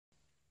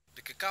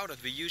The cacao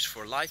that we use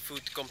for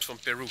Lifefood comes from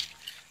Peru.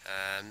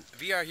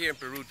 We are here in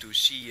Peru to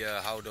see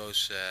how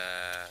those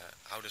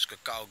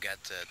cacao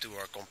get to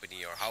our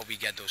company, or how we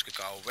get those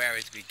cacao, where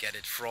we get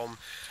it from,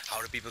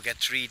 how the people get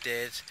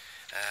treated,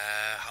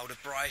 how the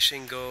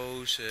pricing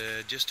goes,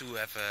 just to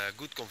have a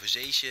good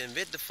conversation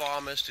with the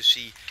farmers to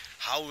see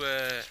how,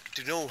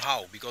 to know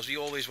how, because we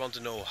always want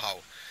to know how.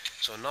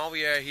 So now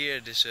we are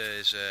here. This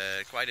is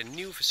quite a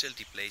new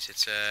facility place.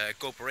 It's a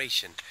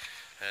cooperation.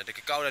 The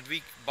cacao that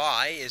we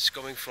buy is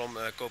coming from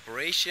a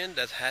corporation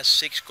that has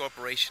 6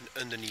 corporations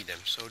underneath them.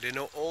 So they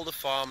know all the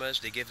farmers,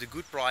 they give the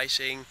good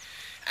pricing,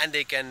 and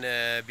they can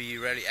be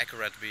really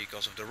accurate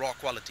because of the raw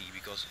quality,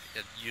 because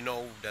you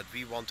know that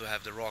we want to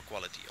have the raw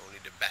quality, only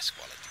the best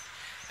quality.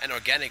 And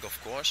organic,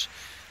 of course.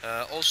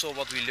 Also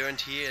what we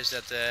learned here is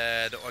that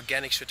the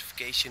organic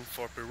certification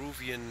for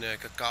Peruvian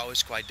cacao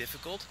is quite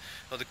difficult.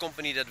 Well, the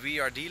company that we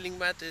are dealing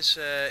with is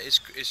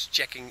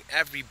checking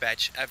every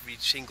batch, every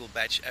single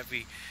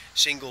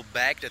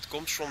bag that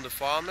comes from the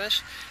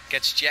farmers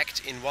gets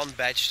checked in one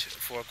batch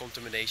for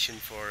contamination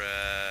for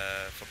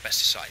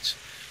pesticides.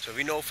 So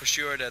we know for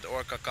sure that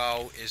our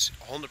cacao is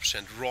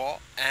 100% raw,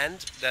 and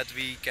that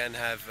we can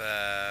have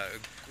a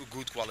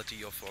good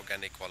quality of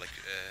organic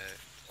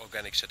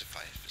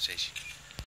certification.